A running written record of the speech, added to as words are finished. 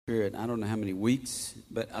Spirit. I don't know how many weeks,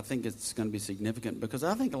 but I think it's going to be significant because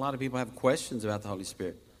I think a lot of people have questions about the Holy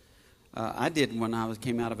Spirit. I did when I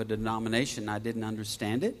came out of a denomination. I didn't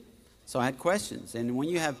understand it, so I had questions. And when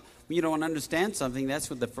you don't understand something, that's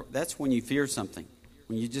when you fear something.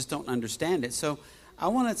 When you just don't understand it. So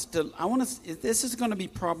this is going to be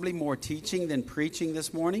probably more teaching than preaching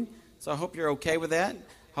this morning. So I hope you're okay with that.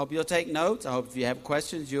 Hope you'll take notes. I hope if you have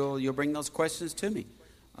questions, you'll bring those questions to me.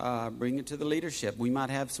 Bring it to the leadership. We might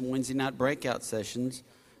have some Wednesday night breakout sessions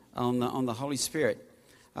on the Holy Spirit.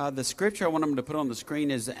 The scripture I want them to put on the screen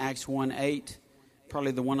is Acts 1:8,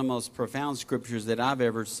 probably one of the most profound scriptures that I've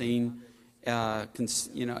ever seen.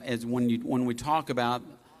 As when we talk about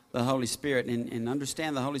the Holy Spirit and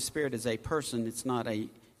understand the Holy Spirit is a person, it's not a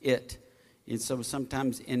it. And so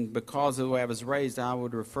sometimes, because of the way I was raised, I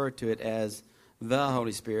would refer to it as the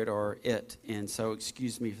Holy Spirit or it. And so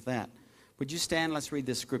excuse me for that. Would you stand? Let's read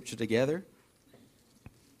this scripture together.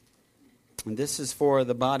 And this is for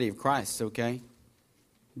the body of Christ, okay?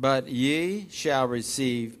 But ye shall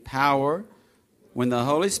receive power when the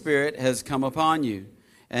Holy Spirit has come upon you,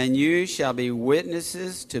 and you shall be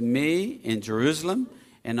witnesses to me in Jerusalem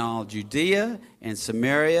and all Judea and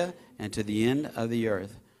Samaria and to the end of the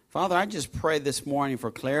earth. Father, I just pray this morning for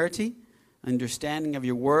clarity, understanding of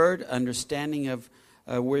your word, understanding of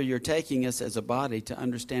where you're taking us as a body to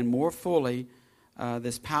understand more fully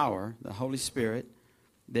this power, the Holy Spirit,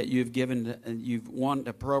 that you've given, you've wanted to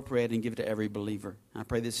appropriate and give to every believer. I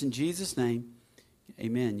pray this in Jesus' name.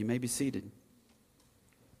 Amen. You may be seated.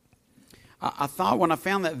 I thought when I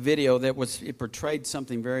found that video it portrayed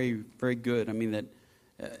something very, very good. I mean, that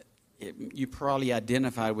you probably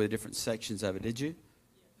identified with different sections of it, did you?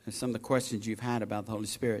 And some of the questions you've had about the Holy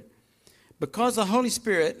Spirit. Because the Holy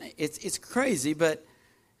Spirit, it's crazy, but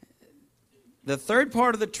the third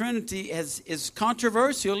part of the Trinity is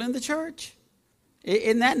controversial in the church.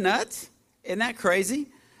 Isn't that nuts? Isn't that crazy?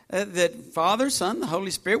 That Father, Son, the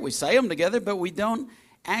Holy Spirit, we say them together, but we don't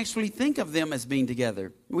actually think of them as being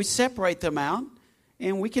together. We separate them out,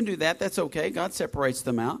 and we can do that. That's okay. God separates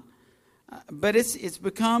them out. But it's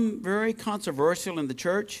become very controversial in the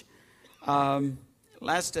church. A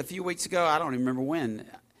few weeks ago, I don't even remember when,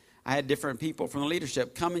 I had different people from the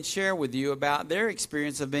leadership come and share with you about their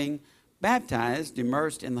experience of being baptized,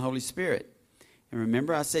 immersed in the Holy Spirit. And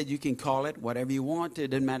remember, I said you can call it whatever you want. It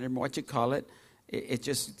doesn't matter what you call it. It's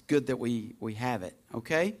just good that we have it,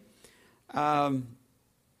 okay? A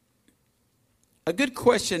good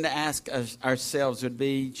question to ask ourselves would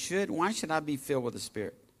be, why should I be filled with the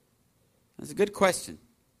Spirit? That's a good question,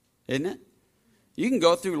 isn't it? You can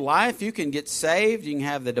go through life, you can get saved, you can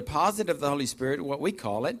have the deposit of the Holy Spirit, what we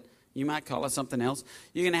call it. You might call it something else.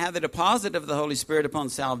 You're going to have the deposit of the Holy Spirit upon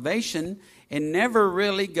salvation and never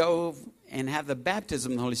really go and have the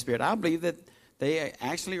baptism of the Holy Spirit. I believe that they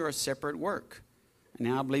actually are a separate work.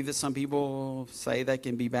 Now, I believe that some people say they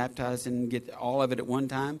can be baptized and get all of it at one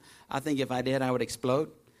time. I think if I did, I would explode.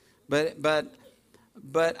 But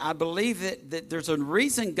I believe that there's a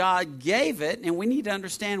reason God gave it, and we need to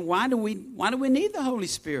understand why do we need the Holy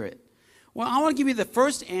Spirit? Well, I want to give you the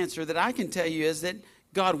first answer that I can tell you is that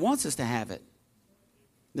God wants us to have it.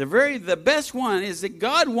 The best one is that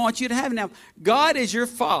God wants you to have it. Now, God is your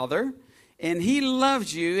Father, and He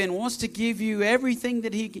loves you and wants to give you everything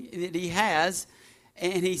that He has.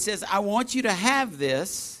 And He says, I want you to have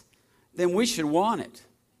this, then we should want it.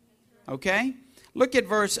 Okay? Look at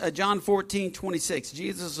verse John 14:26.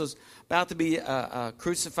 Jesus was about to be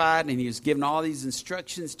crucified, and He was giving all these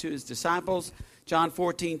instructions to His disciples. John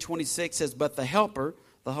 14:26 says, but the Helper,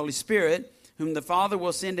 the Holy Spirit, whom the Father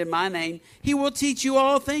will send in my name, He will teach you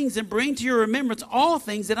all things and bring to your remembrance all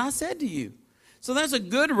things that I said to you. So there's a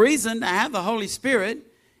good reason to have the Holy Spirit.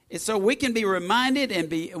 It's so we can be reminded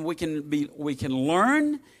and we can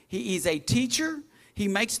learn. He's a teacher. He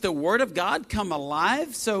makes the Word of God come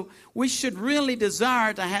alive. So we should really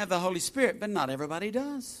desire to have the Holy Spirit, but not everybody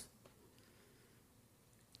does.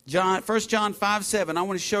 1 John 5:7, I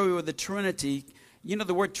want to show you the Trinity. You know,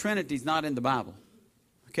 the word Trinity is not in the Bible.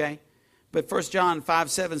 Okay? But 1 John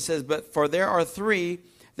 5:7 says, but for there are three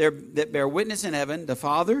that bear witness in heaven, the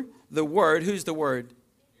Father, the Word. Who's the Word?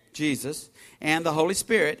 Jesus. And the Holy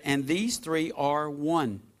Spirit. And these three are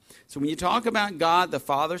one. So when you talk about God, the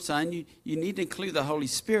Father, Son, you need to include the Holy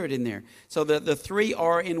Spirit in there. So the three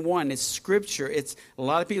are in one. It's Scripture. It's a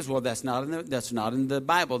lot of people say, well, that's not in the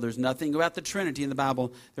Bible. There's nothing about the Trinity in the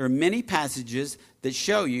Bible. There are many passages that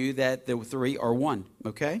show you that the three are one.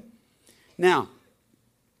 Okay? Now,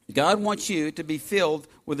 God wants you to be filled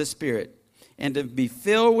with the Spirit. And to be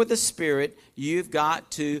filled with the Spirit, you've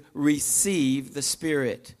got to receive the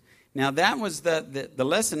Spirit. Now, that was the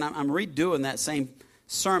lesson. I'm redoing that same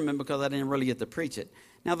sermon because I didn't really get to preach it.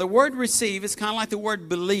 Now, the word receive is kind of like the word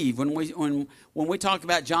believe. When we talk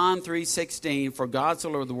about John 3:16, for God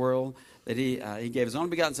so loved the world that he gave his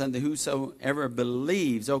only begotten Son, that whosoever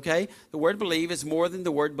believes, okay? The word believe is more than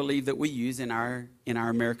the word believe that we use in our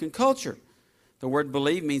American culture. The word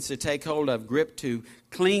believe means to take hold of, grip to,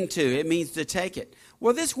 cling to. It means to take it.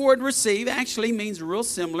 Well, this word receive actually means real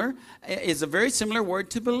similar, is a very similar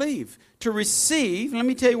word to believe. To receive, let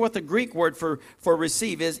me tell you what the Greek word for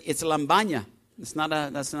receive is. It's lambania. That's not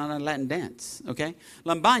a Latin dance, okay?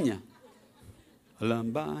 Lambania.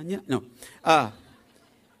 Lambania. No.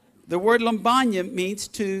 The word lambania means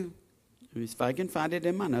to, if I can find it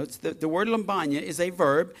in my notes, the word lambania is a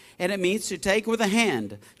verb, and it means to take with a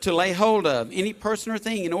hand, to lay hold of any person or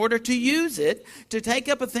thing in order to use it, to take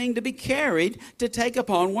up a thing to be carried, to take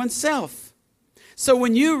upon oneself. So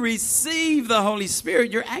when you receive the Holy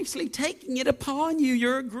Spirit, you're actually taking it upon you.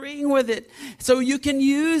 You're agreeing with it so you can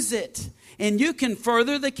use it. And you can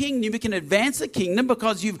further the kingdom. You can advance the kingdom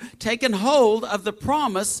because you've taken hold of the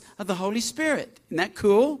promise of the Holy Spirit. Isn't that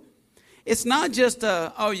cool? It's not just,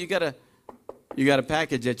 you got a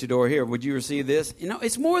package at your door here. Would you receive this? You know,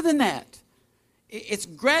 it's more than that. It's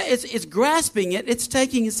grasping it. It's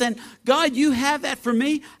taking and saying, God, you have that for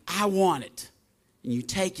me. I want it. And you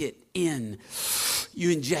take it in.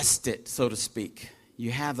 You ingest it, so to speak.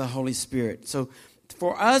 You have the Holy Spirit. So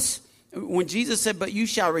for us, when Jesus said, but you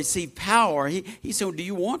shall receive power, he said, do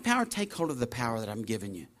you want power? Take hold of the power that I'm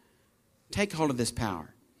giving you. Take hold of this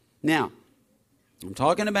power. Now, I'm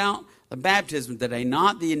talking about the baptism today,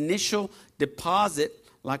 not the initial deposit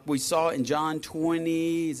like we saw in John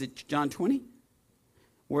 20. Is it John 20?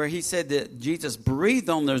 Where he said that Jesus breathed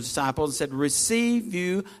on the disciples and said, receive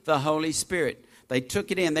you the Holy Spirit. They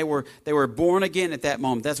took it in. They were born again at that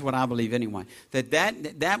moment. That's what I believe anyway.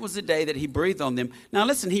 That was the day that he breathed on them. Now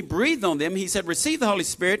listen, he breathed on them. He said, receive the Holy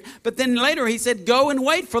Spirit. But then later he said, go and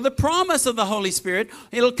wait for the promise of the Holy Spirit.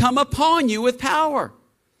 It'll come upon you with power.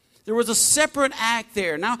 There was a separate act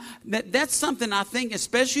there. Now, that's something I think,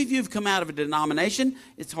 especially if you've come out of a denomination,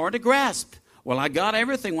 it's hard to grasp. Well, I got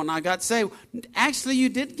everything when I got saved. Actually, you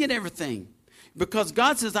did get everything. Because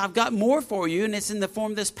God says, I've got more for you, and it's in the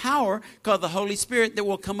form of this power called the Holy Spirit that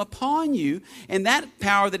will come upon you. And that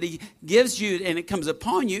power that he gives you and it comes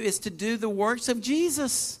upon you is to do the works of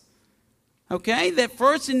Jesus. Okay? That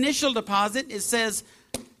first initial deposit, it says,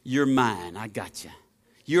 you're mine. I got you.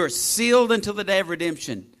 You're sealed until the day of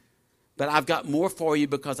redemption. But I've got more for you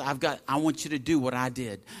because I want you to do what I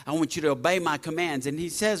did. I want you to obey my commands. And he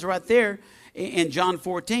says right there, in John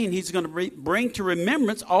 14, he's going to bring to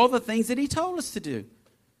remembrance all the things that he told us to do.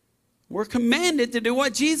 We're commanded to do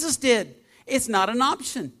what Jesus did. It's not an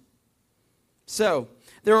option. So,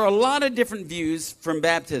 there are a lot of different views from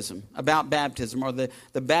baptism, about baptism, or the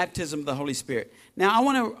baptism of the Holy Spirit. Now, I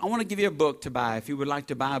want to give you a book to buy. If you would like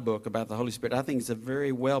to buy a book about the Holy Spirit, I think it's a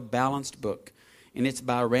very well-balanced book. And it's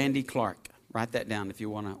by Randy Clark. Write that down if you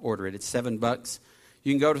want to order it. It's $7.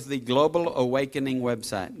 You can go to the Global Awakening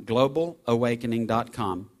website,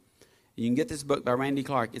 globalawakening.com. You can get this book by Randy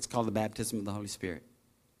Clark. It's called The Baptism of the Holy Spirit.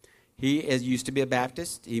 He used to be a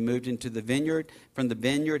Baptist. He moved into the Vineyard. From the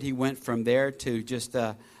Vineyard, he went from there to just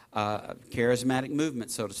a charismatic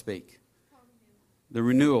movement, so to speak. The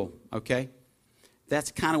renewal, okay?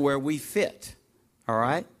 That's kind of where we fit, all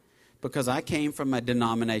right? Because I came from a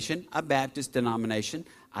denomination, a Baptist denomination.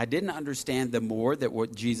 I didn't understand the more that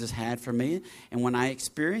what Jesus had for me. And when I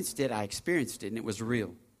experienced it, and it was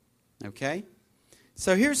real. Okay?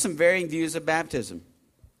 So here's some varying views of baptism.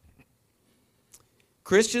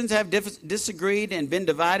 Christians have disagreed and been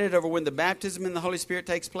divided over when the baptism in the Holy Spirit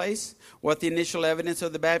takes place, what the initial evidence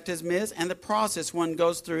of the baptism is, and the process one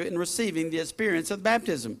goes through in receiving the experience of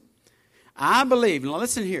baptism. I believe, now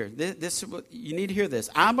listen here, you need to hear this.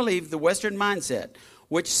 I believe the Western mindset,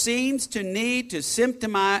 which seems to need to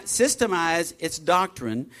systemize its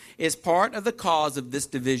doctrine, is part of the cause of this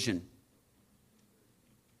division.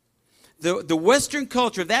 The Western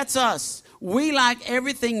culture, that's us. We like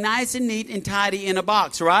everything nice and neat and tidy in a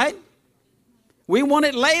box, right? We want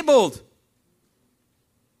it labeled.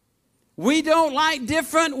 We don't like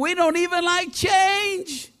different. We don't even like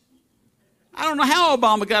change. I don't know how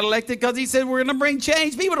Obama got elected because he said we're going to bring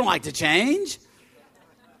change. People don't like to change.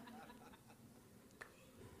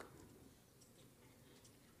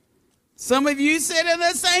 Some of you sit in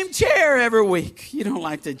the same chair every week. You don't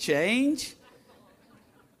like to change.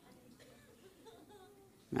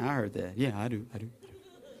 I heard that. Yeah, I do.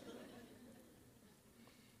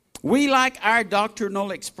 We like our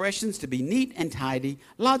doctrinal expressions to be neat and tidy,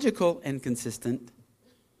 logical and consistent.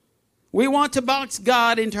 We want to box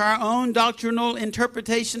God into our own doctrinal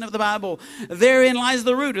interpretation of the Bible. Therein lies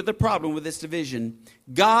the root of the problem with this division.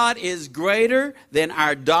 God is greater than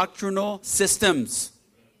our doctrinal systems.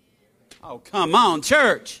 Oh, come on,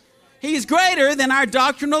 church. He's greater than our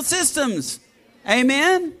doctrinal systems.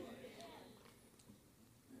 Amen?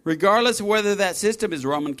 Regardless of whether that system is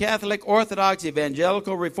Roman Catholic, Orthodox,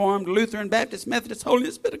 Evangelical, Reformed, Lutheran, Baptist, Methodist,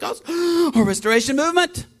 Holiness, Pentecostal, or Restoration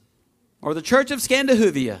Movement, or the Church of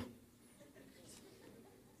Scandahuvia.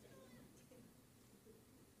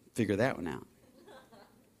 Figure that one out.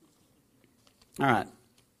 All right.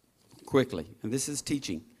 Quickly. And this is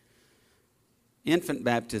teaching. Infant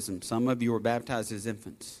baptism. Some of you were baptized as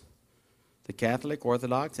infants. The Catholic,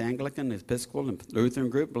 Orthodox, Anglican, Episcopal, and Lutheran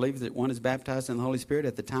group believes that one is baptized in the Holy Spirit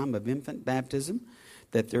at the time of infant baptism,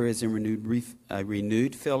 that there is a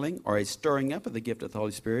renewed filling or a stirring up of the gift of the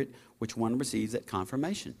Holy Spirit, which one receives at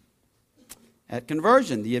confirmation. At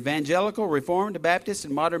conversion, the Evangelical, Reformed, Baptist,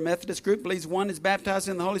 and Modern Methodist group believes one is baptized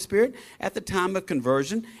in the Holy Spirit at the time of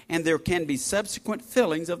conversion, and there can be subsequent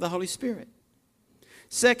fillings of the Holy Spirit.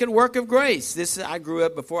 Second, work of grace. I grew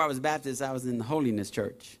up before I was baptized. I was in the Holiness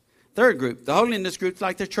Church. Third group, the Holiness group's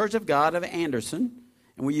like the Church of God of Anderson,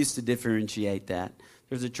 and we used to differentiate that.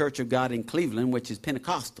 There's a Church of God in Cleveland, which is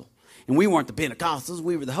Pentecostal, and we weren't the Pentecostals.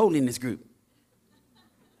 We were the Holiness group.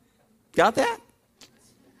 Got that?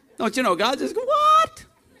 Don't you know, God just goes, what?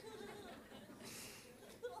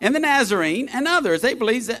 And the Nazarene and others, they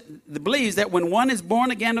believes that when one is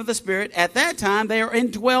born again of the Spirit, at that time they are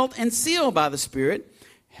indwelt and sealed by the Spirit.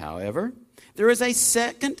 However, there is a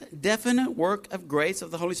second definite work of grace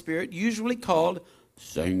of the Holy Spirit, usually called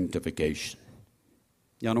sanctification.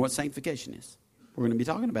 Y'all know what sanctification is? We're going to be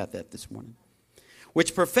talking about that this morning.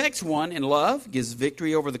 Which perfects one in love, gives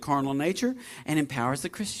victory over the carnal nature, and empowers the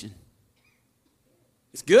Christian.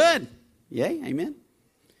 It's good. Yay, amen.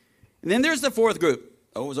 And then there's the fourth group,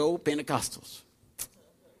 those old Pentecostals.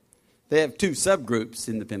 They have two subgroups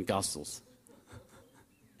in the Pentecostals.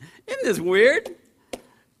 Isn't this weird?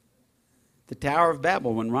 The Tower of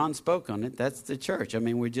Babel, when Ron spoke on it, that's the church. I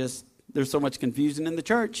mean, there's so much confusion in the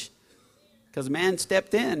church. Because a man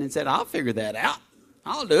stepped in and said, I'll figure that out.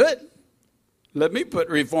 I'll do it. Let me put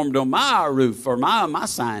Reformed on my roof or my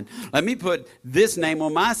sign. Let me put this name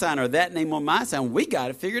on my sign or that name on my sign. We got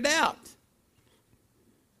it figured out.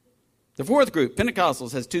 The fourth group,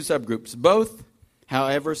 Pentecostals, has two subgroups. Both,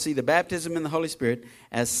 however, see the baptism in the Holy Spirit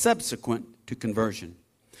as subsequent to conversion.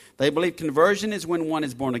 They believe conversion is when one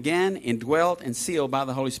is born again, indwelt, and sealed by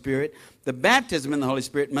the Holy Spirit. The baptism in the Holy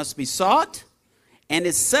Spirit must be sought and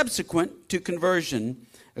is subsequent to conversion.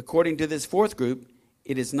 According to this fourth group,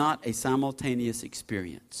 it is not a simultaneous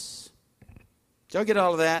experience. Did y'all get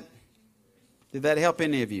all of that? Did that help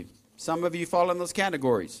any of you? Some of you fall in those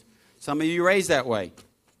categories. Some of you raised that way.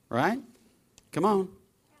 Right? Come on.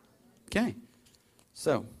 Okay.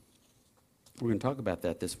 So, we're going to talk about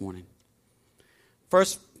that this morning.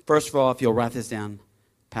 First of all, if you'll write this down,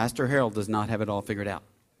 Pastor Harold does not have it all figured out.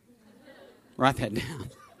 Write that down.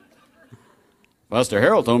 Pastor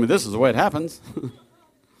Harold told me this is the way it happens.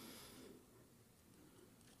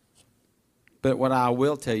 But what I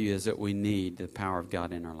will tell you is that we need the power of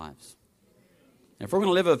God in our lives. If we're going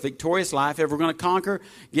to live a victorious life, if we're going to conquer,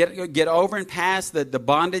 get over and past the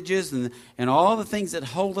bondages and all the things that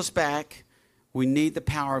hold us back, we need the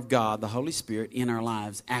power of God, the Holy Spirit, in our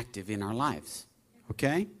lives, active in our lives.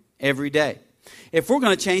 Okay? Every day. If we're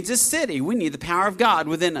going to change this city, we need the power of God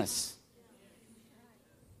within us.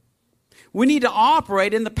 We need to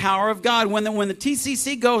operate in the power of God. When the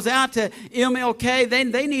TCC goes out to MLK,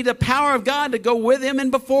 they need the power of God to go with them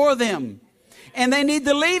and before them. And they need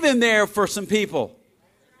to leave him there for some people.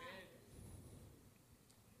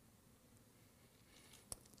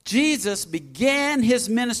 Jesus began his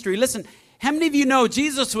ministry. Listen, how many of you know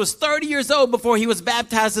Jesus was 30 years old before he was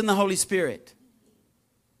baptized in the Holy Spirit?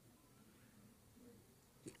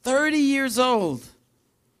 30 years old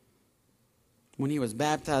when he was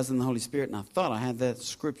baptized in the Holy Spirit. And I thought I had that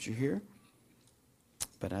scripture here,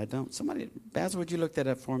 but I don't. Basil, would you look that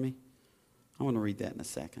up for me? I want to read that in a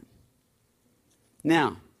second.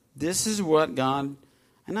 Now, this is what God,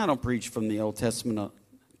 and I don't preach from the Old Testament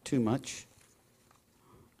too much.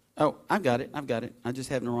 Oh, I've got it. I just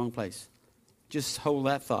have it in the wrong place. Just hold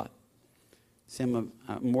that thought. See, I'm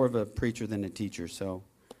more of a preacher than a teacher, so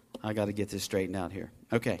I got to get this straightened out here.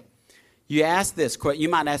 Okay. You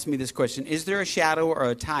might ask me this question. Is there a shadow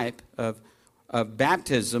or a type of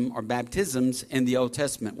baptism or baptisms in the Old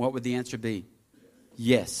Testament? What would the answer be?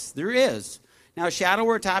 Yes, there is. Now, a shadow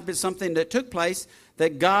or a type is something that took place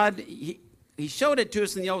that God, He showed it to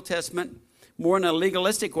us in the Old Testament, more in a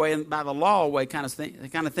legalistic way and by the law way kind of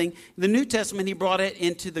thing. The New Testament, he brought it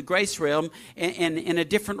into the grace realm and in a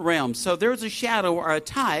different realm. So there's a shadow or a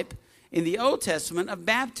type in the Old Testament of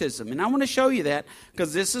baptism. And I want to show you that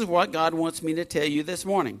because this is what God wants me to tell you this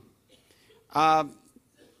morning.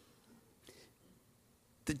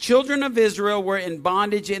 The children of Israel were in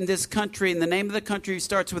bondage in this country, and the name of the country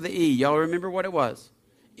starts with an E. Y'all remember what it was?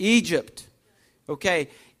 Egypt. Okay.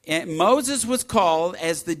 And Moses was called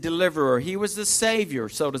as the deliverer. He was the Savior,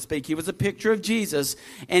 so to speak. He was a picture of Jesus.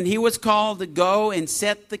 And he was called to go and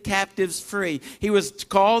set the captives free. He was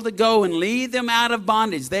called to go and lead them out of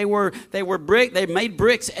bondage. They made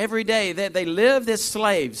bricks every day. They lived as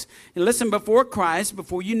slaves. And listen, before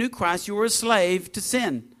you knew Christ, you were a slave to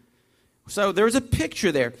sin. So there's a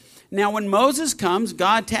picture there. Now, when Moses comes,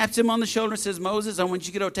 God taps him on the shoulder and says, Moses, I want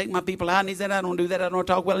you to go take my people out. And he said, I don't do that. I don't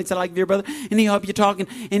talk well. And he said, like your brother. And he helped you talking.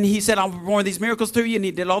 And he said, I'll perform these miracles through you. And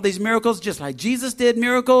he did all these miracles just like Jesus did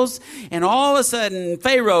miracles. And all of a sudden,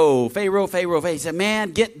 Pharaoh, he said,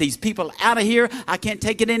 man, get these people out of here. I can't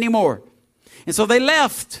take it anymore. And so they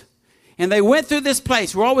left. And they went through this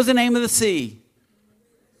place. What was the name of the sea?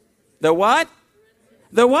 The what?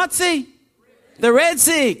 The what sea? The Red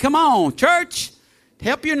Sea. Come on, church.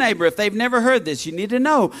 Help your neighbor. If they've never heard this, you need to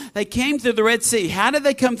know. They came through the Red Sea. How did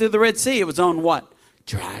they come through the Red Sea? It was on what?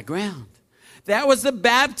 Dry ground. That was the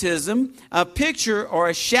baptism, a picture or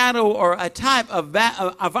a shadow or a type of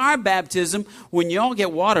our baptism when y'all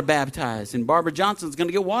get water baptized. And Barbara Johnson's going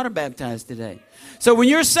to get water baptized today. So when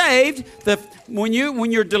you're saved, when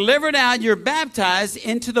you're delivered out, you're baptized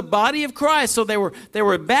into the body of Christ. So they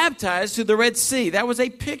were baptized through the Red Sea. That was a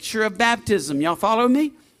picture of baptism. Y'all follow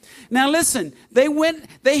me? Now listen,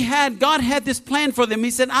 God had this plan for them.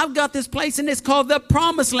 He said, I've got this place and it's called the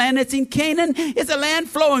Promised Land. It's in Canaan. It's a land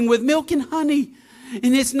flowing with milk and honey.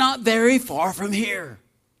 And it's not very far from here.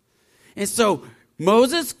 And so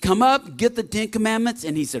Moses, come up, get the 10 Commandments.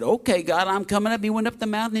 And he said, okay, God, I'm coming up. He went up the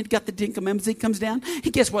mountain. He got the 10 Commandments. He comes down.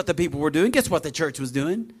 And guess what the people were doing? Guess what the church was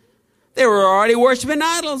doing? They were already worshiping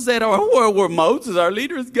idols. That were Moses, our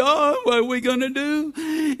leader, is gone. What are we going to do?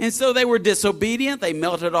 And so they were disobedient. They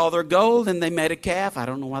melted all their gold and they made a calf. I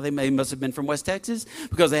don't know why they must have been from West Texas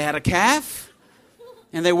because they had a calf.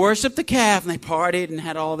 And they worshiped the calf and they partied and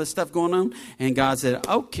had all this stuff going on. And God said,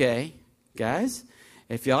 okay, guys,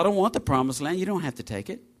 if y'all don't want the Promised Land, you don't have to take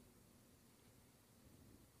it.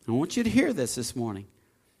 I want you to hear this morning.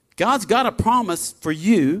 God's got a promise for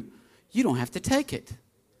you. You don't have to take it.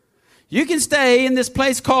 You can stay in this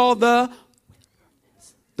place called the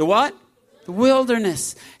what? The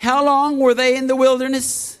wilderness. How long were they in the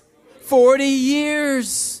wilderness? 40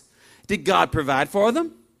 years. Did God provide for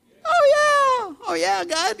them? Oh yeah,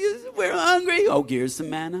 God, we're hungry. Oh, here's some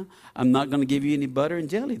manna. I'm not going to give you any butter and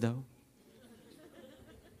jelly, though.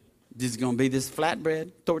 This is going to be this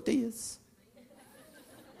flatbread, tortillas.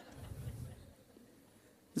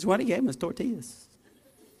 This is what he gave us, tortillas.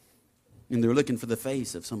 And they're looking for the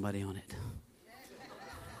face of somebody on it.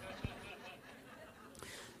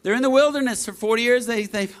 They're in the wilderness for 40 years.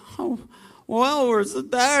 We're so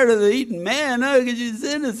tired of eating manna. Could you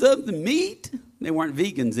send us something meat? They weren't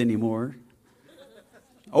vegans anymore.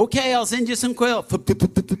 Okay, I'll send you some quail.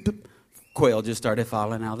 Quail just started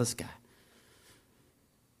falling out of the sky.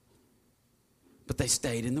 But they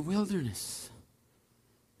stayed in the wilderness.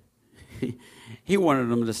 He wanted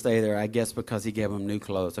them to stay there, I guess, because he gave them new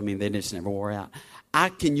clothes. I mean, they just never wore out.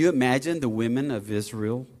 Can you imagine the women of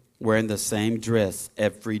Israel wearing the same dress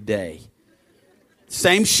every day?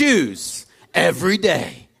 Same shoes every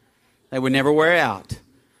day. They would never wear out.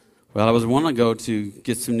 Well, I was wanting to go to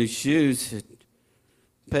get some new shoes. It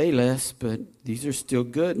pay less, but these are still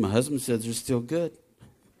good. My husband says they're still good.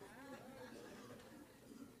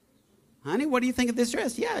 Honey, what do you think of this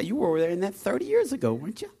dress? Yeah, you were there in that 30 years ago,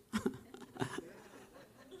 weren't you?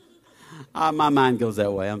 My mind goes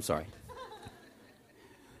that way. I'm sorry.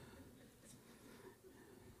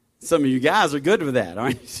 Some of you guys are good with that,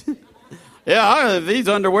 aren't you? Yeah, I had these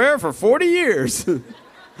underwear for 40 years.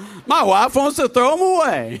 My wife wants to throw them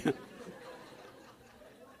away.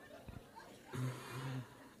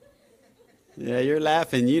 Yeah, you're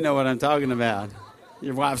laughing. You know what I'm talking about.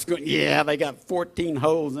 Your wife's going, yeah, they got 14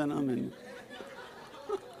 holes in them. And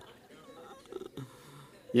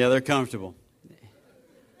yeah, they're comfortable.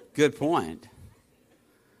 Good point.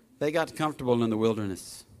 They got comfortable in the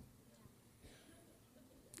wilderness.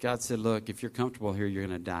 God said, look, if you're comfortable here, you're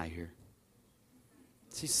going to die here.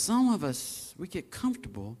 See, some of us, we get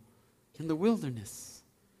comfortable in the wilderness.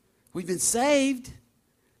 We've been saved,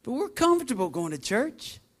 but we're comfortable going to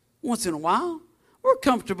church once in a while. We're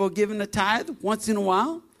comfortable giving a tithe once in a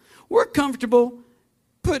while. We're comfortable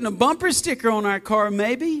putting a bumper sticker on our car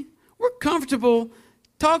maybe. We're comfortable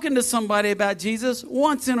talking to somebody about Jesus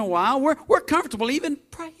once in a while. We're comfortable even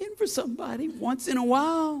praying for somebody once in a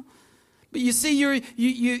while. But you see,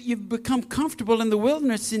 you've become comfortable in the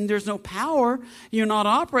wilderness and there's no power. You're not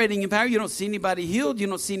operating in power. You don't see anybody healed. You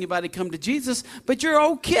don't see anybody come to Jesus. But you're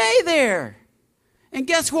okay there. And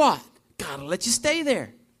guess what? God will let you stay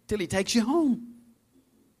there till he takes you home.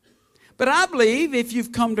 But I believe if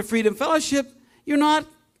you've come to Freedom Fellowship, you're not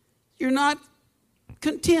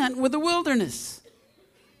content with the wilderness.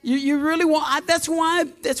 You really want. That's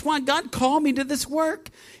why God called me to this work.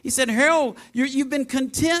 He said, Harold, you've been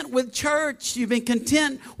content with church. You've been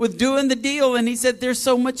content with doing the deal. And he said, there's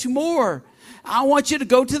so much more. I want you to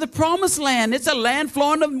go to the promised land. It's a land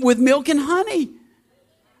flowing with milk and honey.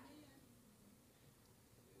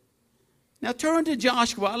 Now turn to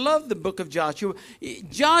Joshua. I love the book of Joshua.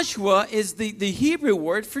 Joshua is the Hebrew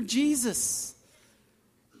word for Jesus.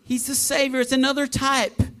 He's the Savior. It's another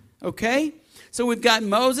type. Okay? So we've got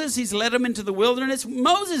Moses. He's led them into the wilderness.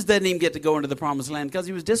 Moses didn't even get to go into the promised land because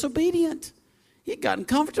he was disobedient. He had gotten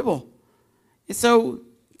comfortable. And so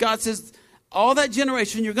God says, all that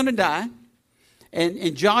generation, you're going to die.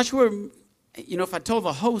 And Joshua, if I told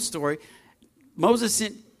the whole story, Moses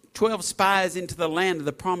sent 12 spies into the land of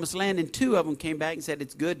the promised land, and 2 of them came back and said,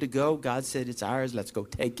 it's good to go. God said, it's ours. Let's go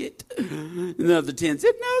take it. And the other 10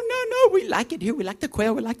 said, no, we like it here. We like the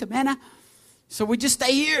quail. We like the manna. So we just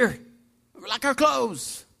stay here. We like our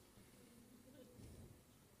clothes.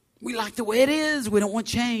 We like the way it is. We don't want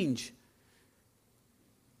change.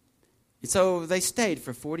 And so they stayed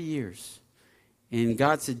for 40 years. And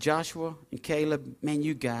God said, Joshua and Caleb, man,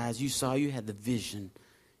 you guys, you had the vision.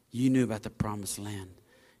 You knew about the promised land.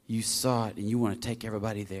 You saw it and you want to take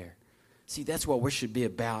everybody there. See, that's what we should be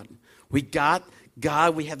about. We got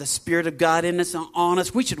God. We have the Spirit of God in us, on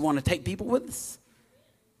us. We should want to take people with us.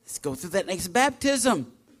 Let's go through that next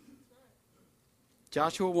baptism.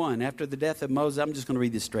 Joshua 1, after the death of Moses, I'm just going to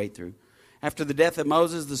read this straight through. After the death of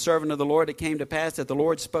Moses, the servant of the Lord, it came to pass that the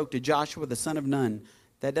Lord spoke to Joshua, the son of Nun.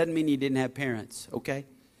 That doesn't mean he didn't have parents, okay?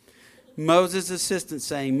 Moses' assistant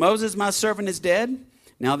saying, Moses, my servant, is dead.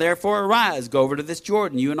 Now therefore arise, go over to this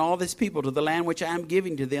Jordan, you and all this people, to the land which I am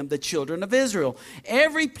giving to them, the children of Israel.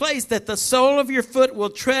 Every place that the sole of your foot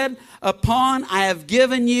will tread upon, I have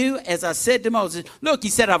given you, as I said to Moses. Look, he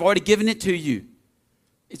said, I've already given it to you.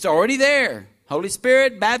 It's already there. Holy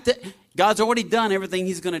Spirit, baptism. God's already done everything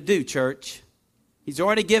he's going to do, church. He's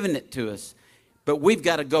already given it to us. But we've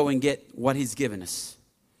got to go and get what he's given us.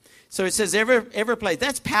 So it says every place.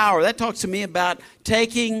 That's power. That talks to me about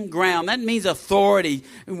taking ground. That means authority.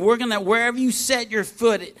 And we're going to, wherever you set your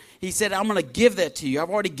foot, he said, I'm going to give that to you. I've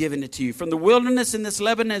already given it to you. From the wilderness in this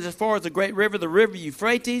Lebanon, as far as the great river, the river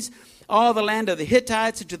Euphrates, all the land of the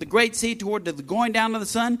Hittites, and to the great sea, toward the going down of the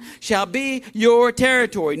sun, shall be your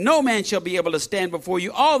territory. No man shall be able to stand before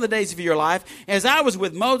you all the days of your life. As I was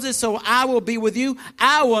with Moses, so I will be with you.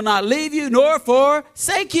 I will not leave you nor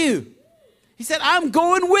forsake you. He said, I'm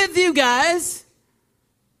going with you, guys.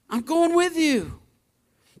 I'm going with you.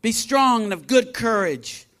 Be strong and of good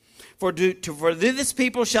courage. For this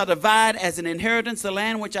people shall divide as an inheritance the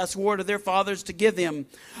land which I swore to their fathers to give them.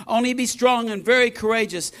 Only be strong and very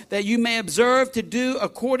courageous, that you may observe to do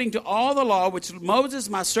according to all the law which Moses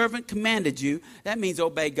my servant commanded you. That means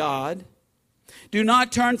obey God. Do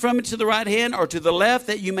not turn from it to the right hand or to the left,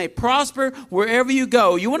 that you may prosper wherever you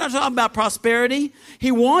go. You want to talk about prosperity?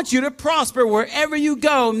 He wants you to prosper wherever you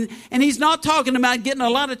go. And he's not talking about getting a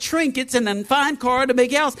lot of trinkets and a fine car and a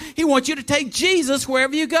big house. He wants you to take Jesus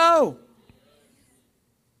wherever you go.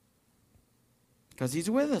 Because he's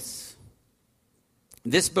with us.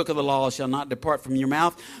 This book of the law shall not depart from your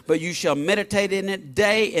mouth, but you shall meditate in it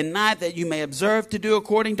day and night, that you may observe to do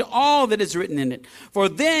according to all that is written in it. For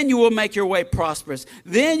then you will make your way prosperous.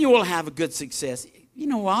 Then you will have a good success. You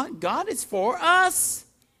know what? God is for us.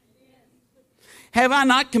 Have I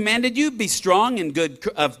not commanded you? Be strong and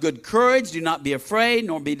of good courage. Do not be afraid,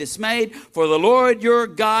 nor be dismayed. For the Lord your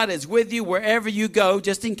God is with you wherever you go,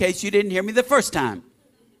 just in case you didn't hear me the first time.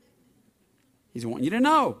 He's wanting you to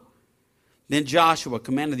know. Then Joshua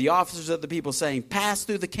commanded the officers of the people, saying, pass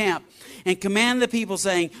through the camp, and command the people,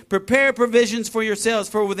 saying, prepare provisions for yourselves,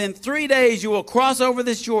 for within 3 days you will cross over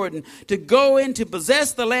this Jordan to go in to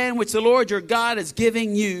possess the land which the Lord your God is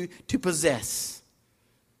giving you to possess.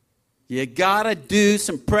 You got to do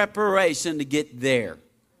some preparation to get there.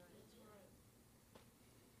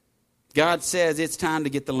 God says it's time to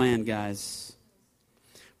get the land, guys.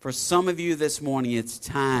 For some of you this morning, it's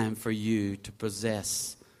time for you to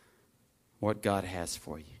possess what God has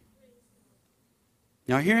for you.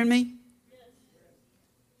 Y'all hearing me?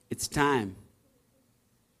 It's time.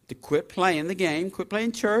 to quit playing the game, quit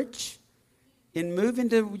playing church, and move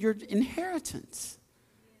into your inheritance.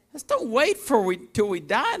 Let's don't wait till we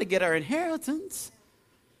die to get our inheritance.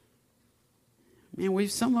 Man,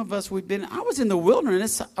 I was in the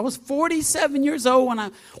wilderness. I was 47 years old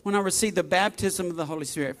when I received the baptism of the Holy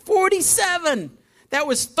Spirit. 47! That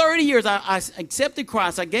was 30 years. I accepted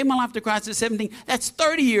Christ. I gave my life to Christ at 17. That's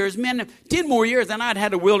 30 years. Man, 10 more years and I'd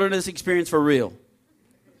had a wilderness experience for real.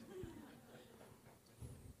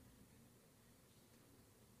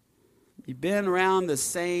 You've been around the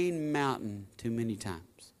same mountain too many times.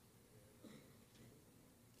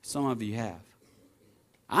 Some of you have.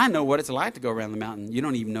 I know what it's like to go around the mountain. You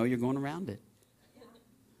don't even know you're going around it.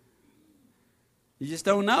 You just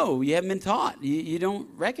don't know. You haven't been taught. You don't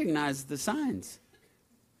recognize the signs.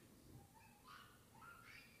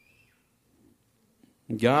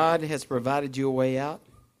 God has provided you a way out,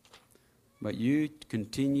 but you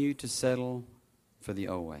continue to settle for the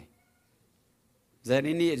old way. Does that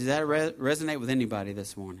resonate with anybody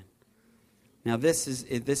this morning? Now this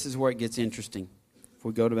is where it gets interesting. If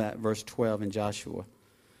we go to that verse 12 in Joshua.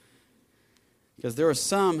 Because there were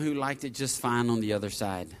some who liked it just fine on the other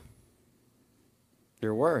side.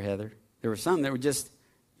 There were, Heather. There were some that were just,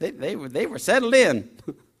 they were settled in.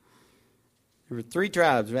 There were 3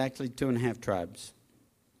 tribes, or actually 2.5 tribes.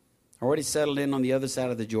 Already settled in on the other side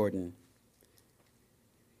of the Jordan.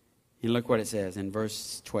 And look what it says in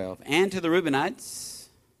verse 12. And to the Reubenites.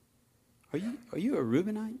 Are you a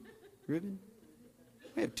Reubenite? Reuben?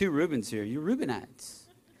 We have 2 Reubens here. You're Reubenites.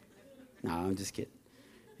 No, I'm just kidding.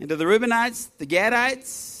 And to the Reubenites, the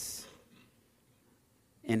Gadites,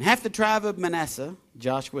 and half the tribe of Manasseh,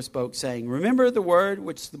 Joshua spoke, saying, remember the word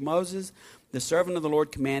which Moses, the servant of the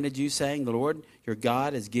Lord, commanded you, saying, the Lord your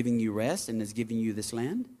God is giving you rest and is giving you this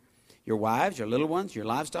land. Your wives, your little ones, your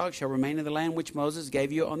livestock shall remain in the land which Moses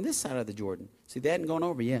gave you on this side of the Jordan. See, they hadn't gone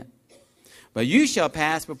over yet. But you shall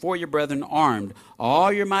pass before your brethren armed,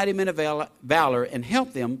 all your mighty men of valor, and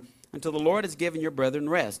help them until the Lord has given your brethren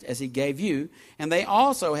rest, as he gave you. And they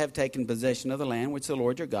also have taken possession of the land which the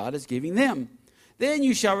Lord your God is giving them. Then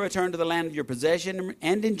you shall return to the land of your possession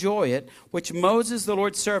and enjoy it, which Moses, the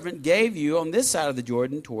Lord's servant, gave you on this side of the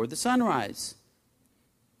Jordan toward the sunrise.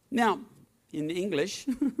 Now, in English,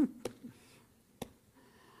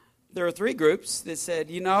 there are 3 groups that said,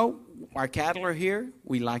 our cattle are here.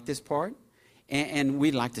 We like this part. And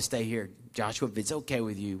we'd like to stay here. Joshua, if it's okay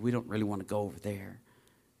with you, we don't really want to go over there.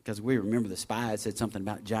 Because we remember the spies said something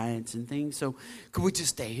about giants and things. So could we just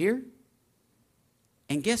stay here?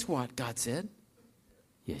 And guess what God said?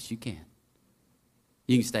 Yes, you can.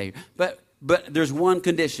 You can stay here. But there's one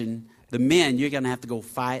condition. The men, you're going to have to go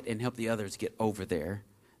fight and help the others get over there.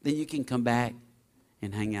 Then you can come back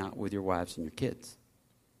and hang out with your wives and your kids.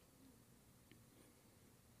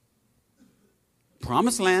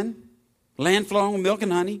 Promised land, land flowing with milk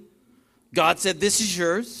and honey. God said, this is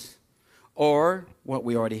yours, or what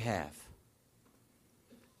we already have.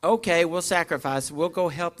 Okay, we'll sacrifice. We'll go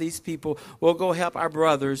help these people. We'll go help our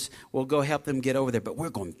brothers. We'll go help them get over there, but we're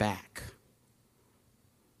going back.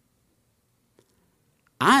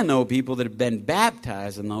 I know people that have been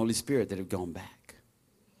baptized in the Holy Spirit that have gone back.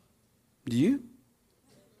 Do you?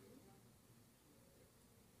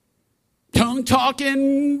 Tongue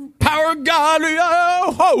talking, power of God,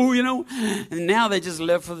 and now they just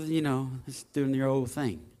live for, just doing their old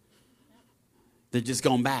thing. They're just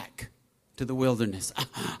going back to the wilderness.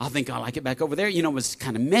 I think I like it back over there. It was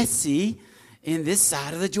kind of messy in this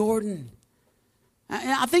side of the Jordan.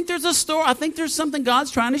 I think there's a story. I think there's something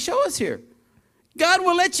God's trying to show us here. God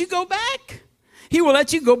will let you go back. He will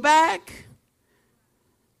let you go back.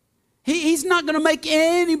 He's not going to make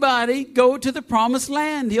anybody go to the promised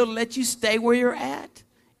land. He'll let you stay where you're at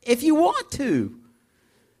if you want to.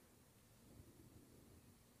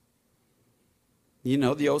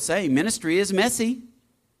 The old saying, ministry is messy.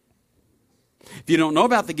 If you don't know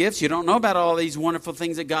about the gifts, you don't know about all these wonderful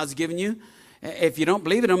things that God's given you. If you don't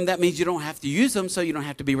believe in them, that means you don't have to use them, so you don't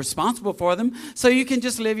have to be responsible for them. So you can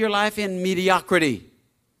just live your life in mediocrity.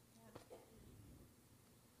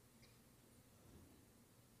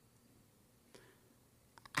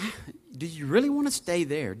 Do you really want to stay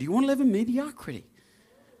there? Do you want to live in mediocrity?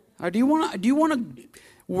 Or do you want to,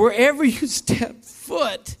 wherever you step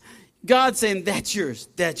foot, God saying, that's yours,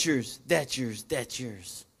 that's yours, that's yours, that's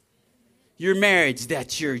yours. Your marriage,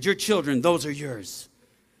 that's yours. Your children, those are yours.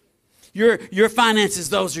 Your finances,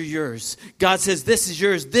 those are yours. God says, this is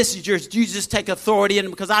yours, this is yours. You just take authority in it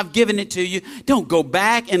because I've given it to you. Don't go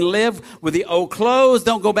back and live with the old clothes.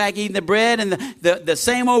 Don't go back eating the bread and the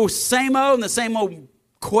same old and the same old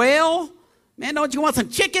quail. Man, don't you want some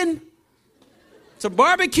chicken? Some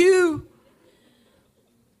barbecue?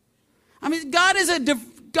 I mean, God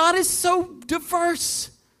is so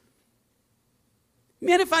diverse.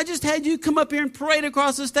 Man, if I just had you come up here and parade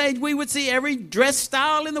across the stage, we would see every dress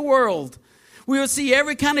style in the world. We would see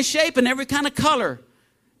every kind of shape and every kind of color.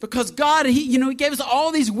 Because God, He gave us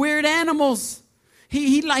all these weird animals.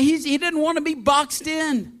 He didn't want to be boxed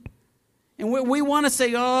in. And we want to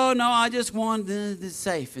say, oh, no, I just want the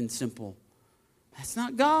safe and simple. That's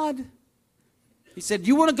not God. He said,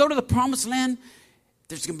 you want to go to the promised land?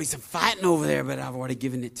 There's going to be some fighting over there, but I've already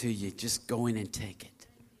given it to you. Just go in and take it.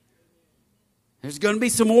 There's going to be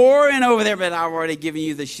some warring over there, but I've already given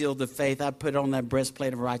you the shield of faith. I put on that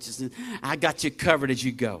breastplate of righteousness. I got you covered as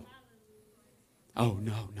you go. Oh,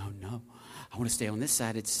 no. I want to stay on this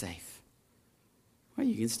side. It's safe. Well,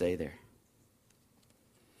 you can stay there.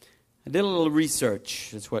 I did a little research.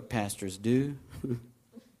 That's what pastors do.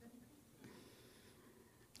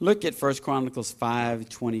 Look at 1 Chronicles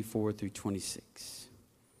 5:24 through 26.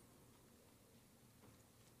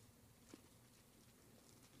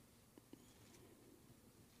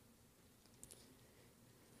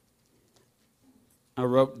 I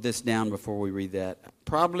wrote this down before we read that.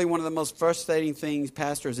 Probably one of the most frustrating things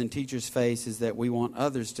pastors and teachers face is that we want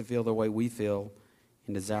others to feel the way we feel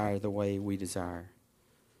and desire the way we desire.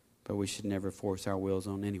 But we should never force our wills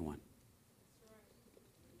on anyone.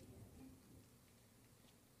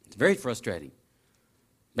 It's very frustrating.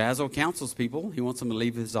 Basil counsels people. He wants them to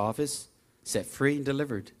leave his office set free and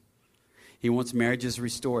delivered. He wants marriages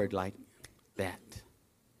restored like that.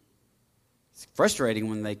 It's frustrating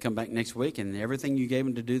when they come back next week and everything you gave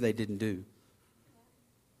them to do, they didn't do.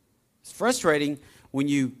 It's frustrating when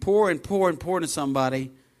you pour into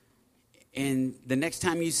somebody, and the next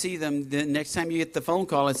time you see them, the next time you get the phone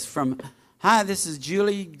call, it's from, hi, this is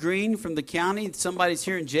Julie Green from the county. Somebody's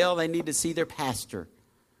here in jail. They need to see their pastor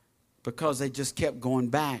because they just kept going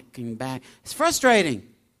back and back. It's frustrating.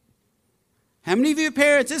 How many of you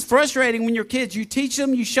parents, it's frustrating when your kids, you teach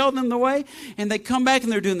them, you show them the way, and they come back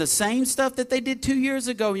and they're doing the same stuff that they did 2 years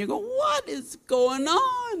ago. And you go, what is going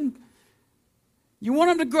on? You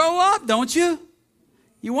want them to grow up, don't you?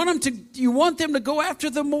 You want them to go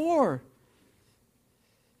after them more.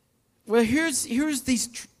 Well, here's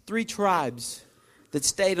these three tribes that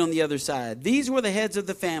stayed on the other side. These were the heads of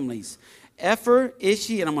the families. Epher,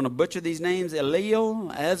 Ishi, and I'm going to butcher these names,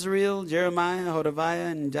 Eliel, Azriel, Jeremiah,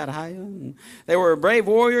 Hodaviah, and Jediah. They were brave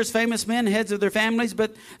warriors, famous men, heads of their families,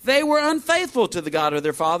 but they were unfaithful to the God of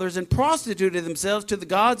their fathers and prostituted themselves to the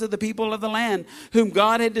gods of the people of the land, whom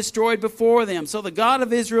God had destroyed before them. So the God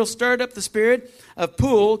of Israel stirred up the spirit of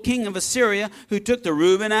Pul, king of Assyria, who took the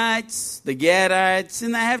Reubenites, the Gadites,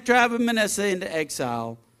 and the half-tribe of Manasseh into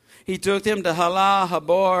exile. He took them to Halah,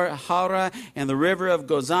 Habor, Hara, and the river of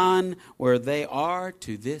Gozan, where they are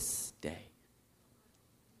to this day.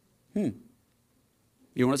 You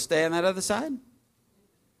want to stay on that other side?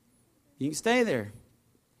 You can stay there.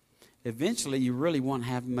 Eventually, you really won't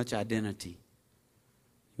have much identity.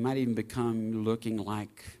 You might even become looking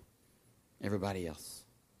like everybody else.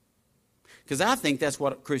 Because I think that's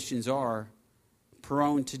what Christians are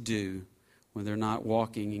prone to do. When they're not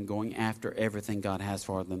walking and going after everything God has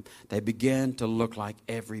for them, they begin to look like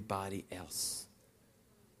everybody else.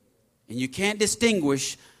 And you can't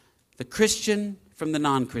distinguish the Christian from the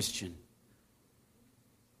non-Christian.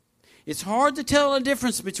 It's hard to tell the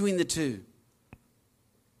difference between the two.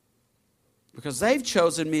 Because they've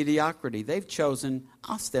chosen mediocrity. They've chosen,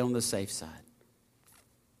 I'll stay on the safe side.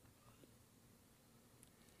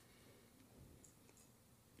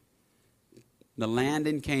 The land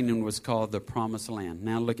in Canaan was called the Promised Land.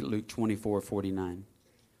 Now look at Luke 24:49.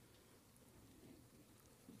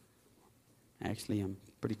 Actually, I'm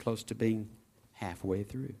pretty close to being halfway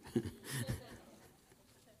through.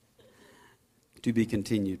 To be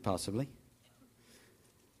continued, possibly.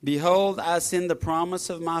 Behold, I send the promise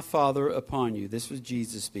of my Father upon you. This was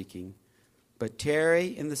Jesus speaking. But tarry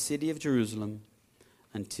in the city of Jerusalem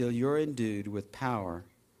until you're endued with power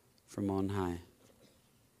from on high.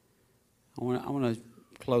 I want to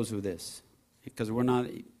close with this, because it's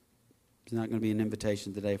not going to be an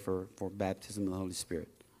invitation today for baptism of the Holy Spirit.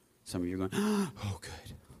 Some of you are going, oh,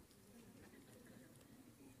 good.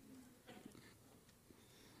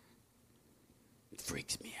 It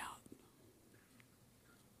freaks me out.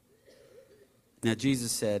 Now,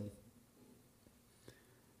 Jesus said,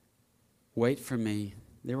 wait for me.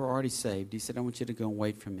 They were already saved. He said, I want you to go and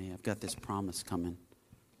wait for me. I've got this promise coming.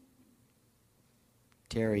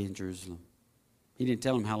 Tarry in Jerusalem. He didn't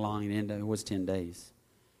tell him how long it was 10 days.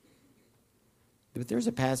 But there's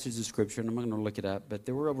a passage of Scripture, and I'm not going to look it up, but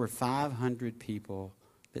there were over 500 people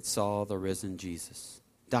that saw the risen Jesus,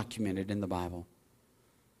 documented in the Bible.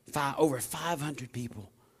 Over 500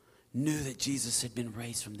 people. knew that Jesus had been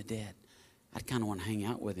raised from the dead, I'd kind of want to hang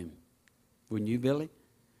out with him. Wouldn't you, Billy?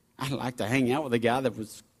 I'd like to hang out with a guy that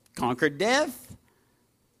was conquered death.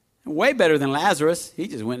 Way better than Lazarus. He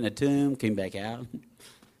just went in the tomb, came back out.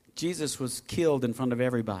 Jesus was killed in front of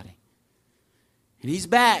everybody. And he's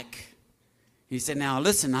back. He said, now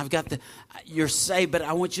listen, you're saved, but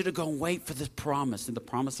I want you to go and wait for the promise. In the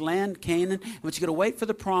promised land, Canaan, I want you to wait for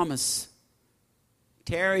the promise.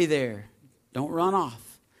 Tarry there. Don't run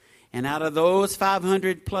off. And out of those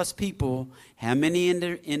 500 plus people, how many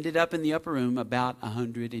ended up in the upper room? About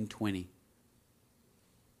 120.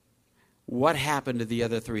 What happened to the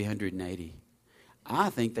other 380? I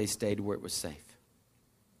think they stayed where it was safe.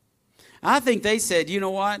 I think they said, you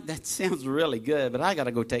know what? That sounds really good, but I got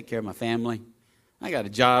to go take care of my family. I got a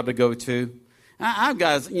job to go to. I've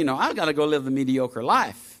got to go live the mediocre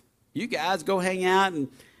life. You guys go hang out, and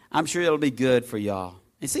I'm sure it'll be good for y'all.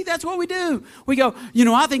 And see, that's what we do. We go,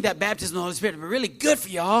 I think that baptism of the Holy Spirit will be really good for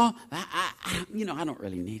y'all. I don't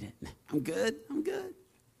really need it. I'm good.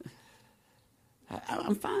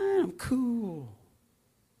 I'm fine. I'm cool.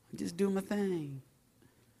 I'm just doing my thing.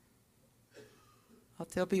 I'll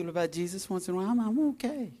tell people about Jesus once in a while. I'm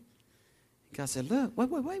okay. God said, look,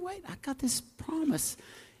 wait. I got this promise.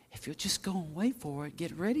 If you'll just go and wait for it,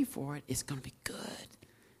 get ready for it, it's going to be good.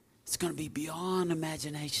 It's going to be beyond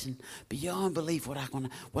imagination, beyond belief what I'm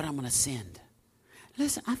going to send.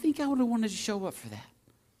 Listen, I think I would have wanted to show up for that.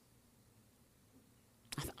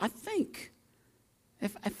 I think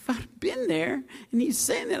if I'd been there and he's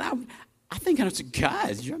saying that, I think I said,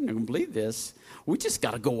 guys, you're not going to believe this. We just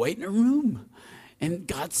got to go wait in a room. And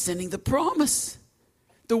God's sending the promise.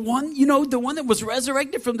 The one that was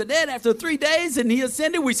resurrected from the dead after 3 days and he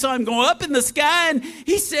ascended. We saw him go up in the sky and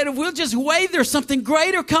he said, if we'll just wait, there's something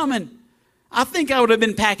greater coming. I think I would have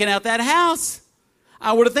been packing out that house.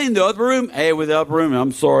 I would have think the upper room, hey, with the upper room,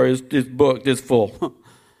 I'm sorry, it's booked, it's full. All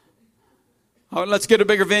right, let's get a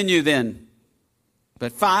bigger venue then.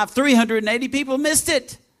 But 380 people missed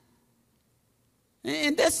it.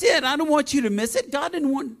 And that's it. I don't want you to miss it. God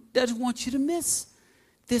doesn't want you to miss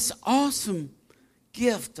this awesome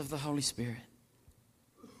gift of the Holy Spirit.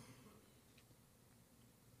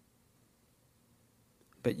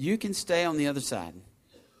 But you can stay on the other side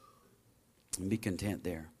and be content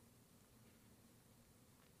there.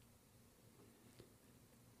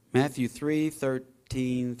 Matthew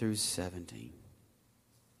 3:13 through 17.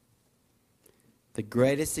 The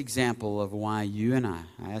greatest example of why you and I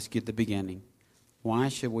asked you at the beginning, why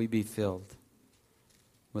should we be filled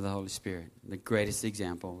with the Holy Spirit? The greatest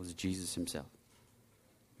example was Jesus himself.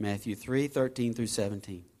 Matthew 3:13 through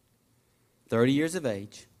 17. 30 years of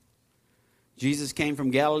age. Jesus came from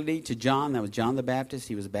Galilee to John. That was John the Baptist.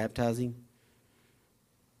 He was baptizing.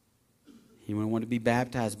 He wanted to be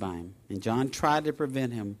baptized by him. And John tried to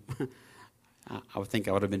prevent him. I would think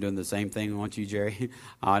I would have been doing the same thing, won't you, Jerry?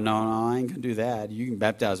 No, I ain't going to do that. You can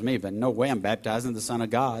baptize me, but no way I'm baptizing the Son of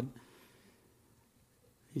God.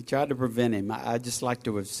 He tried to prevent him. I'd just like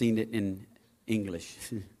to have seen it in English.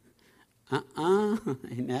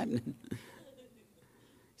 Ain't happening. He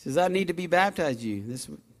says, I need to be baptized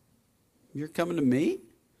you're coming to me?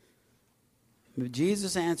 But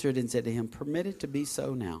Jesus answered and said to him, permit it to be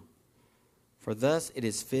so now. For thus it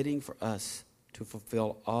is fitting for us to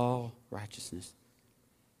fulfill all righteousness.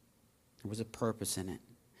 There was a purpose in it.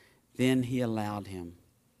 Then he allowed him.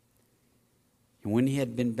 And when he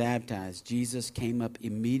had been baptized, Jesus came up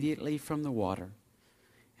immediately from the water.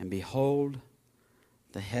 And behold,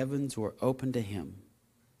 the heavens were opened to him.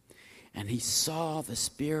 And he saw the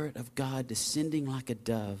Spirit of God descending like a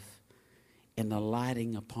dove and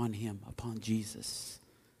alighting upon him, upon Jesus.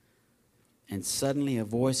 And suddenly a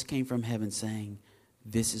voice came from heaven saying,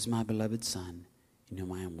 this is my beloved Son, in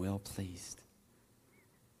whom I am well pleased.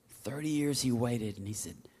 30 years he waited, and he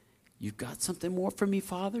said, you've got something more for me,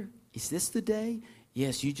 Father? Is this the day?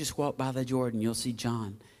 Yes, you just walk by the Jordan, you'll see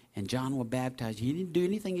John. And John will baptize you. He didn't do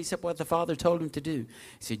anything except what the Father told him to do.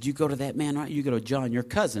 He said, you go to that man, right? You go to John, your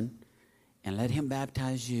cousin, and let him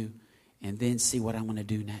baptize you, and then see what I'm going to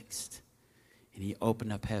do next. And he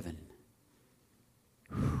opened up heaven.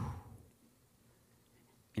 Whew.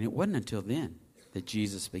 And it wasn't until then that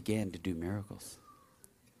Jesus began to do miracles.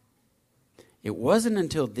 It wasn't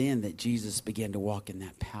until then that Jesus began to walk in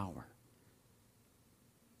that power.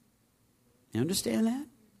 You understand that?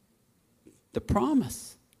 The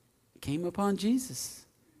promise came upon Jesus.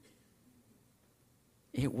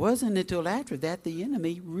 It wasn't until after that the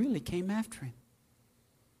enemy really came after him.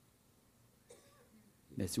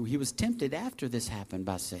 So he was tempted after this happened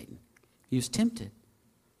by Satan. He was tempted.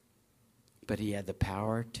 But he had the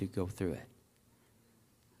power to go through it.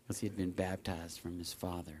 Because he had been baptized from his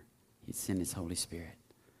Father He sent His Holy Spirit.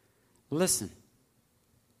 Listen,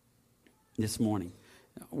 this morning,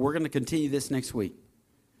 we're going to continue this next week.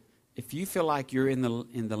 If you feel like you're in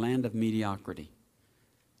the land of mediocrity,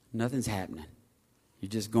 nothing's happening, you're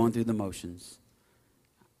just going through the motions,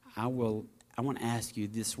 I want to ask you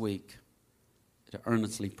this week to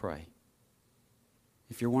earnestly pray.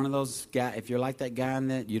 If you're one of those guys, if you're like that guy in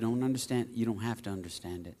that you don't understand, you don't have to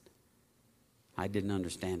understand it. I didn't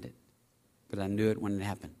understand it, but I knew it when it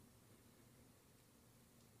happened.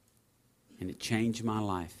 And it changed my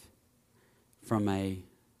life from a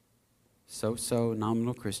so-so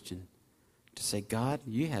nominal Christian to say, God,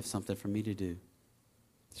 you have something for me to do.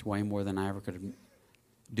 It's way more than I ever could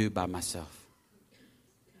do by myself.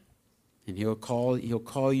 And He'll call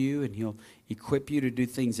you, and He'll equip you to do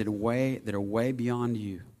things that are way beyond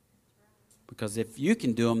you. Because if you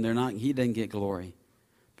can do them, He doesn't get glory.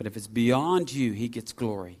 But if it's beyond you, He gets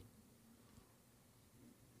glory.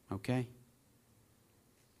 Okay?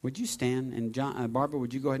 Would you stand? And Barbara,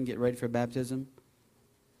 would you go ahead and get ready for baptism?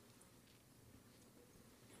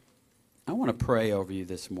 I want to pray over you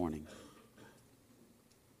this morning.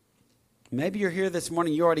 Maybe you're here this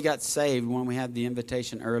morning, you already got saved when we had the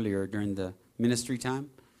invitation earlier during the ministry time.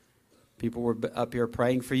 People were up here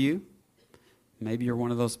praying for you. Maybe you're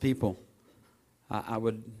one of those people. I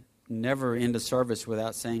would never end a service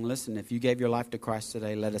without saying, listen, if you gave your life to Christ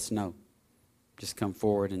today, let us know. Just come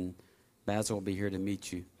forward and Basil will be here to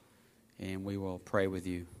meet you. And we will pray with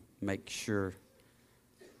you. Make sure.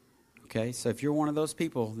 Okay, so if you're one of those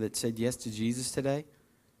people that said yes to Jesus today,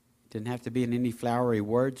 didn't have to be in any flowery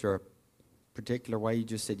words or a particular way, you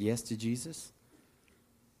just said yes to Jesus,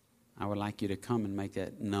 I would like you to come and make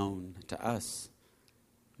that known to us.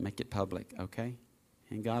 Make it public, okay?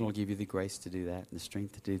 And God will give you the grace to do that and the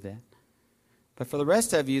strength to do that. But for the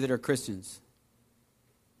rest of you that are Christians,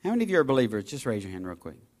 how many of you are believers? Just raise your hand real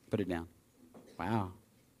quick. Put it down. Wow.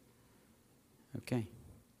 Okay.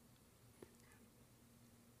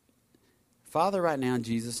 Father, right now in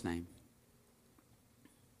Jesus' name,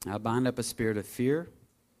 I bind up a spirit of fear.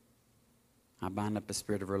 I bind up a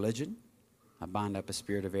spirit of religion. I bind up a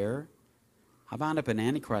spirit of error. I bind up an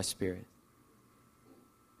Antichrist spirit.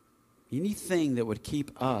 Anything that would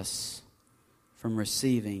keep us from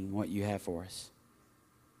receiving what you have for us.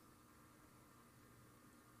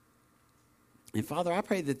 And Father, I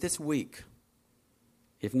pray that this week,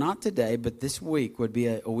 if not today, but this week would be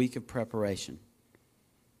a week of preparation,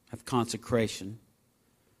 of consecration,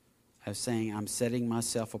 of saying, I'm setting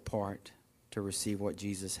myself apart to receive what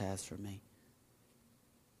Jesus has for me.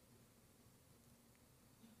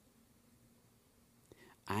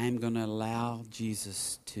 I am going to allow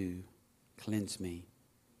Jesus to cleanse me,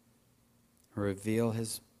 reveal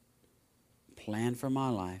His plan for my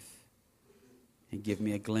life, and give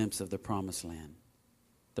me a glimpse of the promised land,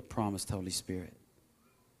 the promised Holy Spirit.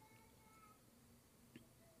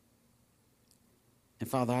 And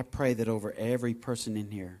Father, I pray that over every person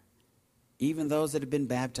in here, even those that have been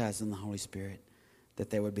baptized in the Holy Spirit, that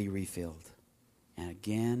they would be refilled. And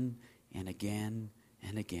again and again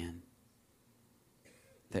and again.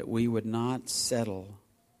 That we would not settle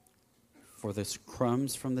for the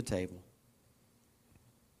crumbs from the table,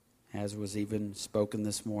 as was even spoken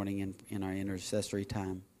this morning in our intercessory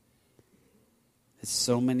time. That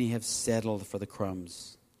so many have settled for the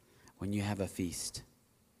crumbs when you have a feast.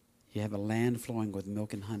 You have a land flowing with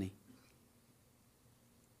milk and honey.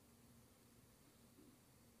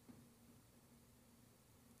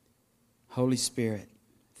 Holy Spirit,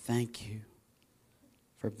 thank you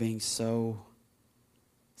for being such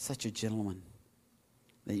a gentleman,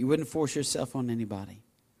 that you wouldn't force yourself on anybody.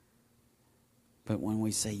 But when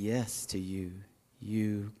we say yes to you,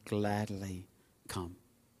 you gladly come.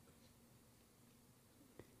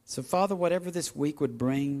 So, Father, whatever this week would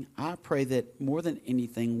bring, I pray that more than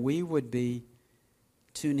anything, we would be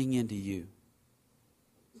tuning into you.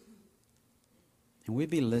 And we'd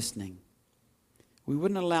be listening. We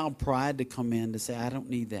wouldn't allow pride to come in to say, I don't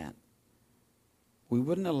need that. We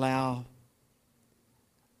wouldn't allow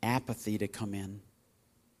apathy to come in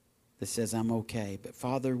that says, I'm okay. But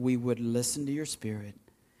Father, we would listen to your Spirit,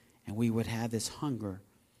 and we would have this hunger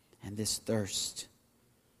and this thirst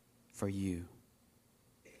for you.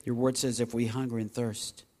 Your word says if we hunger and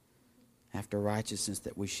thirst after righteousness,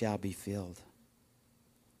 that we shall be filled.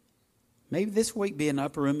 Maybe this week be an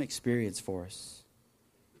upper room experience for us.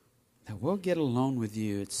 That we'll get alone with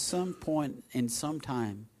you at some point in some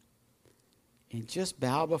time and just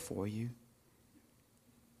bow before you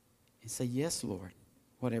and say, yes, Lord,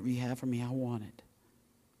 whatever you have for me, I want it.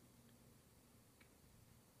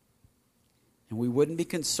 And we wouldn't be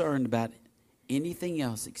concerned about anything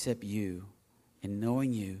else except you and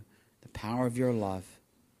knowing you the power of your love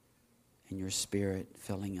and your Spirit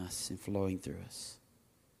filling us and flowing through us.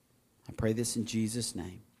 I pray this in Jesus'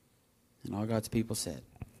 name. And all God's people said.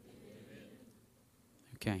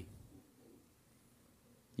 Okay.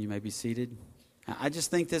 You may be seated. I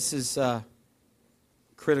just think this is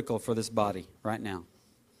critical for this body right now.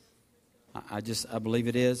 I believe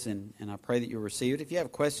it is, and I pray that you'll receive it. If you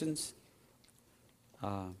have questions,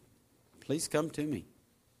 please come to me.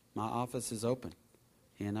 My office is open,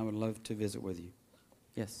 and I would love to visit with you.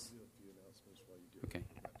 Yes. Okay.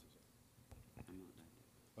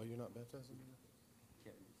 Oh, you're not baptizing?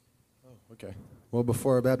 Oh, okay. Well,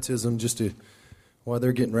 before our baptism, while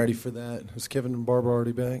they're getting ready for that, is Kevin and Barbara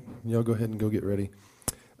already back? Y'all go ahead and go get ready.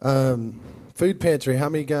 Food pantry. How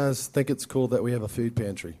many guys think it's cool that we have a food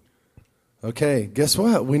pantry? Okay, guess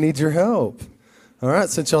what? We need your help. All right,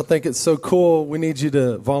 since y'all think it's so cool, we need you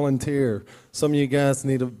to volunteer. Some of you guys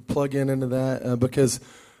need to plug into that because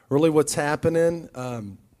really what's happening,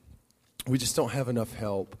 we just don't have enough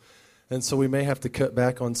help. And so we may have to cut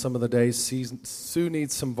back on some of the days. Sue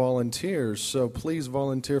needs some volunteers, so please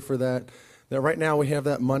volunteer for that. Now, right now we have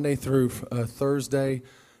that Monday through Thursday,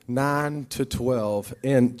 9 to 12.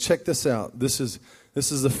 And check this out. This is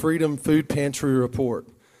the Freedom Food Pantry Report.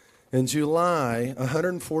 In July,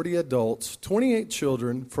 140 adults, 28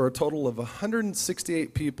 children, for a total of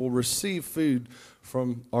 168 people received food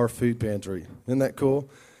from our food pantry. Isn't that cool?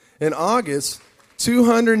 In August,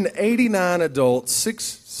 289 adults,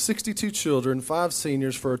 62 children, 5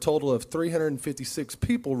 seniors, for a total of 356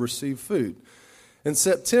 people received food. In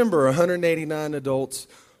September, 189 adults,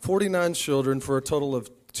 49 children, for a total of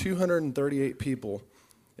 238 people.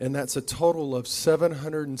 And that's a total of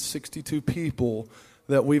 762 people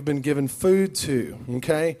that we've been given food to,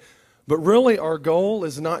 okay? But really our goal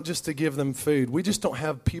is not just to give them food. We just don't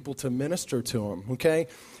have people to minister to them, okay?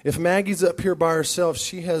 If Maggie's up here by herself,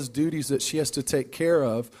 she has duties that she has to take care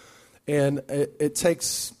of, and it's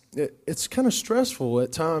kind of stressful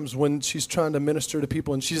at times when she's trying to minister to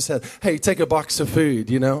people and she just said, hey, take a box of food,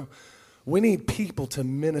 you know? We need people to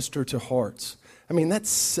minister to hearts. I mean, that's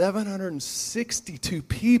 762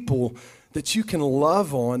 people that you can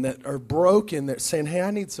love on, that are broken, that are saying, hey,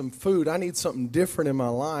 I need some food. I need something different in my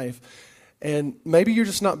life. And maybe you're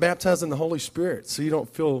just not baptized in the Holy Spirit, so you don't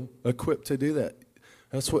feel equipped to do that.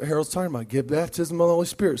 That's what Harold's talking about. Get baptism of the Holy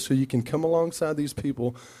Spirit so you can come alongside these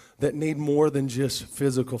people that need more than just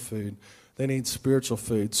physical food. They need spiritual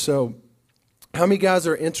food. So how many guys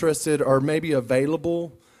are interested or maybe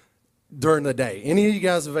available during the day? Any of you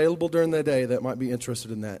guys available during the day that might be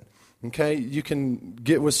interested in that? Okay, you can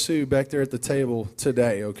get with Sue back there at the table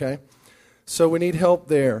today, okay? So we need help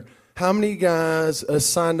there. How many guys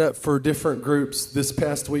signed up for different groups this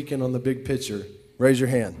past weekend on the big picture? Raise your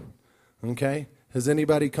hand, okay? Has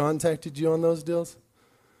anybody contacted you on those deals?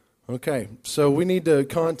 Okay, so we need to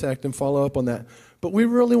contact and follow up on that. But we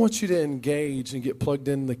really want you to engage and get plugged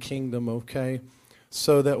in the kingdom, okay?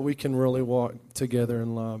 So that we can really walk together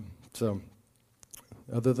in love. So,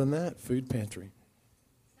 other than that, food pantry.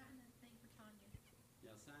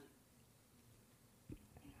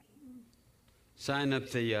 Sign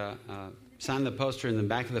the poster in the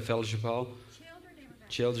back of the fellowship hall.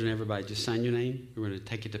 Children, everybody, just sign your name. We're going to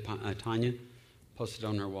take it to Tanya, post it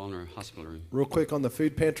on her wall in her hospital room. Real quick on the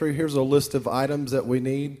food pantry, here's a list of items that we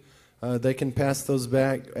need. They can pass those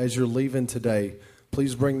back as you're leaving today.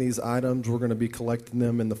 Please bring these items. We're going to be collecting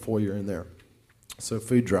them in the foyer in there. So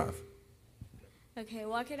food drive. Okay,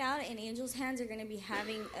 Walk It Out and Angel's Hands are going to be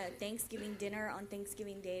having a Thanksgiving dinner on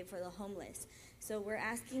Thanksgiving Day for the homeless. So we're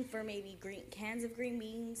asking for maybe cans of green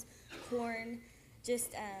beans, corn,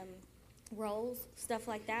 just rolls, stuff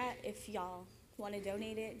like that. If y'all want to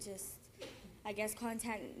donate it, just, I guess,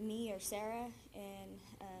 contact me or Sarah.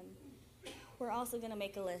 And we're also going to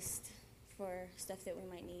make a list for stuff that we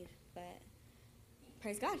might need. But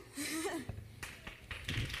praise God.